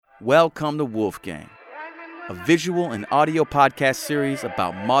Welcome to Wolfgang, a visual and audio podcast series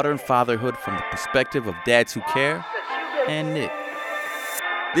about modern fatherhood from the perspective of dads who care and Nick.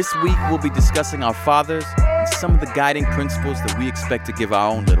 This week, we'll be discussing our fathers and some of the guiding principles that we expect to give our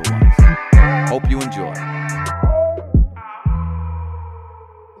own little ones. Hope you enjoy.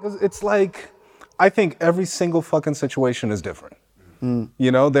 It's like, I think every single fucking situation is different.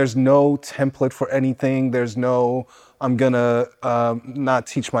 You know, there's no template for anything. There's no, I'm gonna not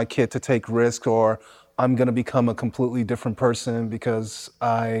teach my kid to take risks, or I'm gonna become a completely different person because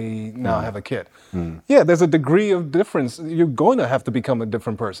I now have a kid. Yeah, there's a degree of difference. You're going to have to become a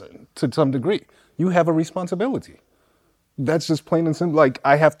different person to some degree. You have a responsibility. That's just plain and simple. Like,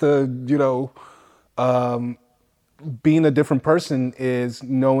 I have to, being a different person is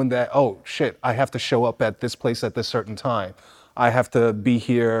knowing that, oh shit, I have to show up at this place at this certain time. I have to be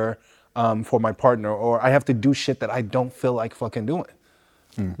here for my partner, or I have to do shit that I don't feel like fucking doing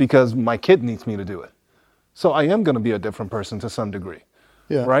because my kid needs me to do it. So I am gonna be a different person to some degree,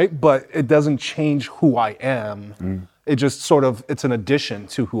 right? But it doesn't change who I am. It just sort of, it's an addition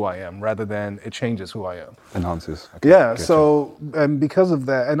to who I am rather than it changes who I am. Enhances. Okay. Yeah, so, and because of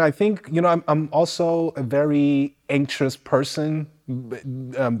that, and I think, I'm also a very anxious person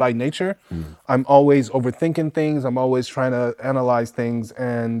by nature. I'm always overthinking things. I'm always trying to analyze things.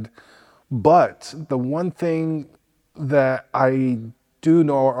 But the one thing that I do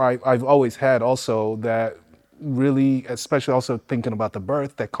know, or I've always had also, that really, especially also thinking about the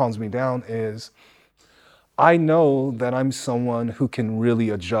birth, that calms me down is, I know that I'm someone who can really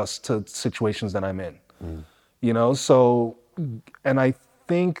adjust to situations that I'm in, so, and I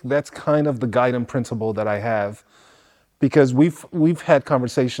think that's kind of the guiding principle that I have, because we've had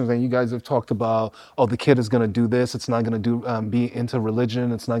conversations and you guys have talked about, oh, the kid is gonna do this, it's not gonna be into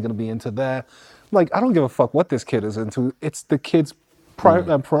religion, it's not gonna be into that. Like, I don't give a fuck what this kid is into, it's the kid's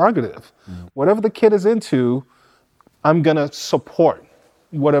prerogative. Whatever the kid is into, I'm gonna support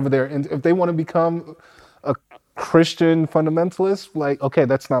whatever they're into. If they wanna become a Christian fundamentalist, like, okay,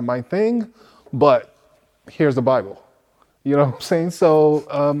 that's not my thing, but here's the Bible. You know what I'm saying?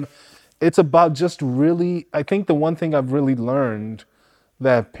 So it's about just really, I think the one thing I've really learned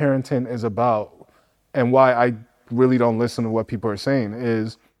that parenting is about, and why I really don't listen to what people are saying,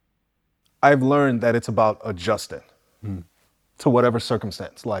 is I've learned that it's about adjusting to whatever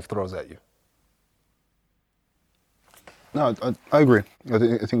circumstance life throws at you. No, I agree. I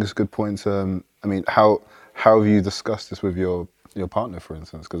think it's a good point. How have you discussed this with your partner, for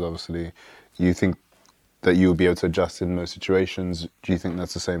instance? Because obviously you think that you'll be able to adjust in most situations. Do you think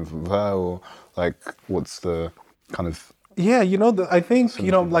that's the same for her, or like, what's the kind of... Yeah, I think,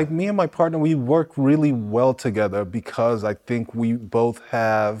 like me and my partner, we work really well together because I think we both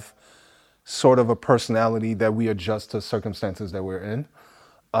have sort of a personality that we adjust to circumstances that we're in.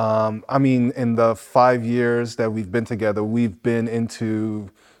 In the 5 years that we've been together, we've been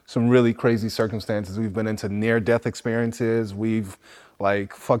into some really crazy circumstances. We've been into near-death experiences. We've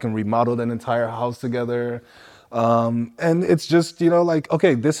fucking remodeled an entire house together. And it's just,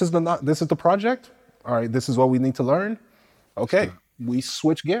 okay, this is the project. All right, this is what we need to learn. Okay, we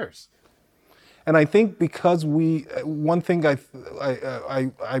switch gears. And I think because one thing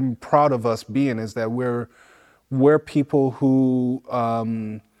I'm proud of us being is that we're people who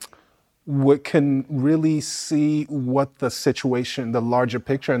can really see what the situation, the larger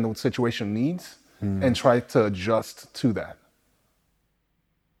picture and the situation needs, and try to adjust to that.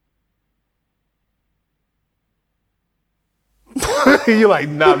 You're like,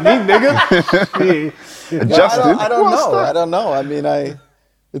 not me, nigga. Adjusted? I don't know.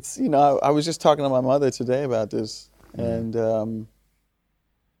 I was just talking to my mother today about this, and I'm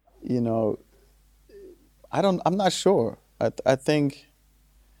not sure. I think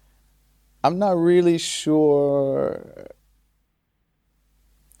I'm not really sure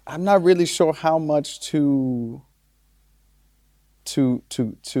how much to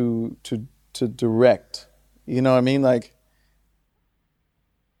direct. You know what I mean? Like,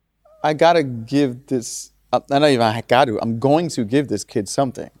 I gotta give this. Not even I got to. I'm going to give this kid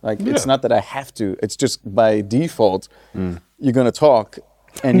something. It's not that I have to. It's just by default, you're gonna talk,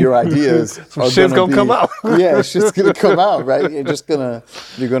 and your ideas are gonna come out. Yeah, it's just gonna come out, right? You're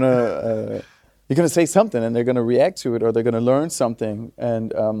gonna say something, and they're gonna react to it, or they're gonna learn something.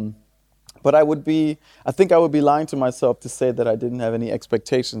 And but I think I would be lying to myself to say that I didn't have any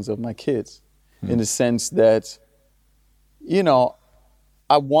expectations of my kids, in the sense that,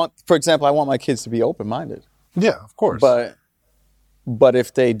 I want my kids to be open-minded. Yeah, of course. But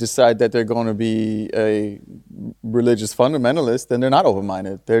if they decide that they're going to be a religious fundamentalist, then they're not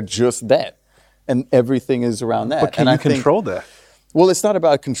open-minded. They're just that, and everything is around that. But can you control that? Well, it's not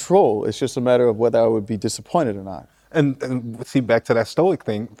about control. It's just a matter of whether I would be disappointed or not. And see, back to that stoic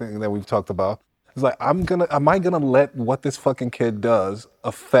thing that we've talked about. It's like, am I gonna let what this fucking kid does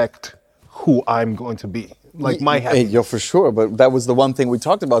affect who I'm going to be? Like my Hey, happiness. yo, for sure. But that was the one thing we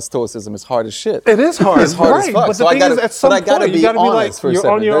talked about. Stoicism is hard as shit. It is hard. It's hard as right. fuck. But the So I thing gotta- is, at some but I gotta point, be you gotta be like, honest for a you're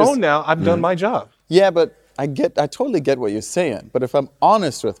on second. your There's- own now. I've done my job. Yeah, but I totally get what you're saying. But if I'm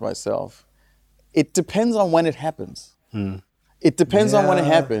honest with myself, it depends on when it happens. It depends on when it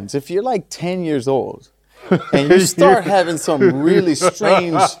Yeah. happens. If you're like 10 years old and you start having some really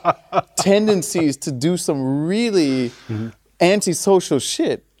strange tendencies to do some really antisocial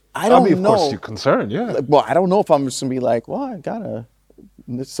shit, I don't of know. course, you're concerned. Yeah. Well, I don't know if I'm just gonna be like, well, I gotta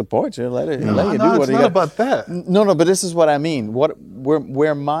support you, let you do no, what it's you not got. about that. No, but this is what I mean.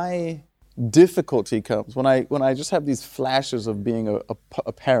 Where my difficulty comes when I just have these flashes of being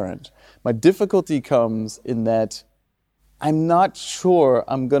a parent. My difficulty comes in that I'm not sure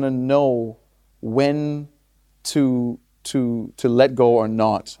I'm gonna know when to let go or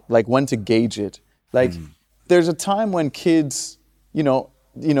not, like when to gauge it. Like there's a time when kids,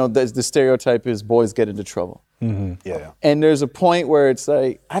 the stereotype is boys get into trouble. Yeah. And there's a point where it's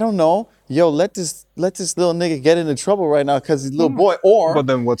like, I don't know, yo, let this little nigga get into trouble right now because he's a little boy. Or, But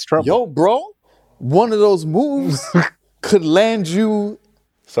then what's trouble? yo, bro, one of those moves could land you.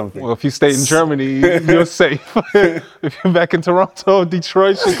 Something. Well, if you stay in Germany, you're safe. If you're back in Toronto,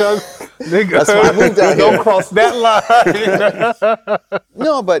 Detroit, Chicago, nigga, That's why I moved out don't here. cross that line.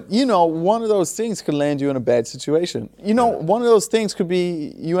 No, but one of those things could land you in a bad situation. One of those things could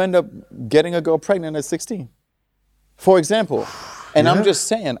be you end up getting a girl pregnant at 16, for example. And I'm just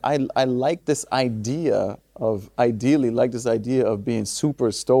saying, I like this idea of being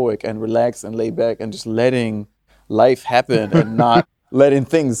super stoic and relaxed and laid back and just letting life happen and not letting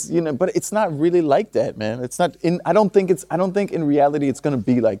things, but it's not really like that, man. It's not I don't think in reality it's gonna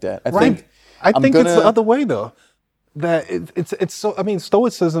be like that. I think it's the other way though. That it's so. I mean,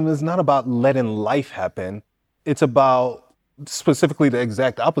 stoicism is not about letting life happen. It's about specifically the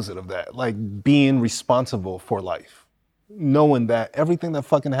exact opposite of that, like being responsible for life, knowing that everything that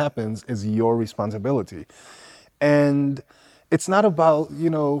fucking happens is your responsibility, and it's not about,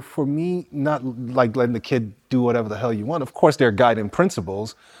 for me, not like letting the kid do whatever the hell you want. Of course, there are guiding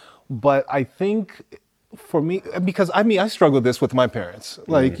principles, but I think for me, because I struggle with this with my parents.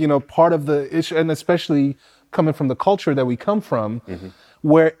 Like, part of the issue, and especially coming from the culture that we come from,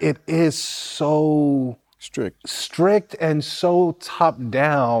 where it is so strict and so top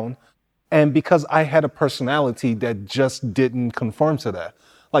down. And because I had a personality that just didn't conform to that.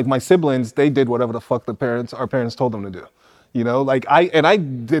 Like my siblings, they did whatever the fuck our parents told them to do. I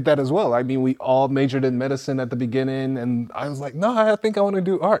did that as well. I mean, we all majored in medicine at the beginning, and I was like, no, I think I want to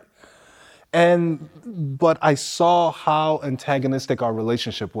do art. But I saw how antagonistic our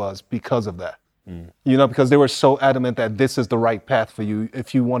relationship was because of that. Because they were so adamant that this is the right path for you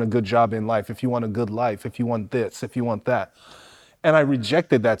if you want a good job in life, if you want a good life, if you want this, if you want that. And I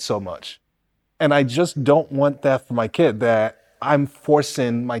rejected that so much. And I just don't want that for my kid, that I'm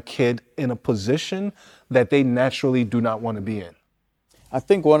forcing my kid in a position that they naturally do not want to be in. I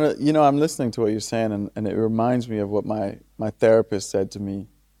think I'm listening to what you're saying, and it reminds me of what my therapist said to me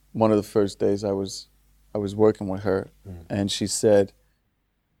one of the first days I was working with her. And she said,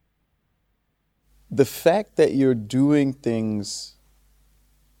 the fact that you're doing things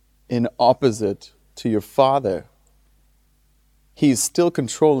in opposite to your father, he's still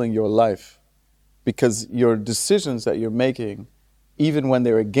controlling your life, because your decisions that you're making, even when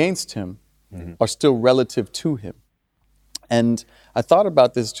they're against him, are still relative to him. And I thought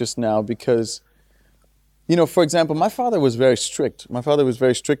about this just now because, for example, my father was very strict. My father was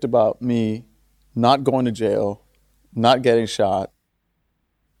very strict about me not going to jail, not getting shot,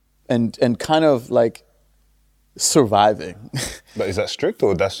 and kind of like surviving. But is that strict,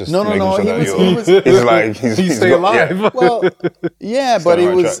 or that's just No, making sure that He's stay alive. Yeah. Well, yeah, but on he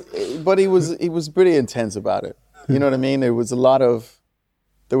the right was he was pretty intense about it. You know what I mean? There was a lot of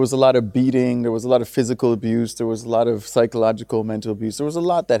beating, there was a lot of physical abuse, there was a lot of psychological, mental abuse. There was a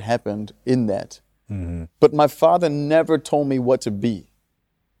lot that happened in that. But my father never told me what to be.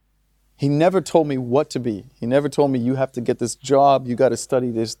 He never told me what to be. He never told me, you have to get this job, you got to study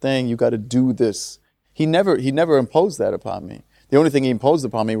this thing, you got to do this. He never imposed that upon me. The only thing he imposed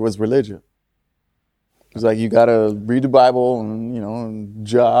upon me was religion. It was like, you got to read the Bible and, and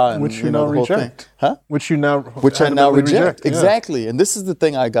Jah and Which you the now whole thing. reject. Huh? Which I now Which reject. Yeah. Exactly. And this is the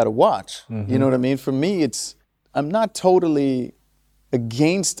thing I got to watch. You know what I mean? For me, I'm not totally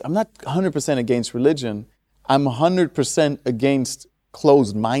against, I'm not 100% against religion. I'm 100% against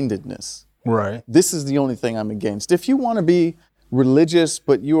closed-mindedness. Right. This is the only thing I'm against. If you want to be religious,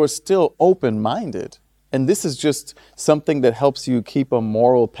 but you are still open-minded. And this is just something that helps you keep a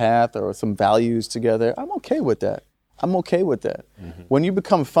moral path or some values together. I'm okay with that. I'm okay with that. Mm-hmm. When you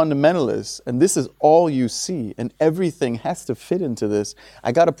become fundamentalist and this is all you see and everything has to fit into this,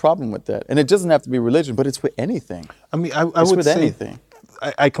 I got a problem with that. And it doesn't have to be religion, but it's with anything. I mean, I would say anything.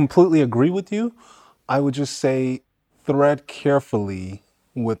 I completely agree with you. I would just say tread carefully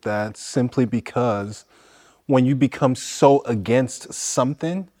with that, simply because when you become so against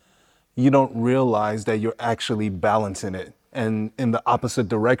something, you don't realize that you're actually balancing it. And in the opposite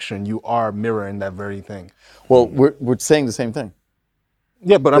direction, you are mirroring that very thing. Well, we're saying the same thing.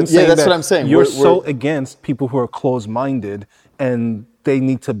 Yeah, but I'm saying that's what I'm saying. You're so against people who are closed-minded, and they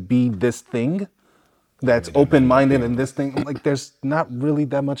need to be this thing that's open-minded and this thing. Like, there's not really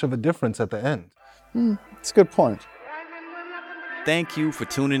that much of a difference at the end. It's a good point. Thank you for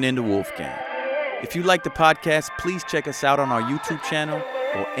tuning in to Wolfgang. If you like the podcast, please check us out on our YouTube channel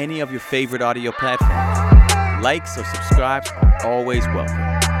or any of your favorite audio platforms. Likes or subscribes are always welcome.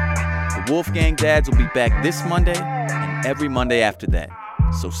 The Wolfgang Dads will be back this Monday and every Monday after that,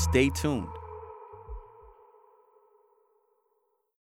 so stay tuned.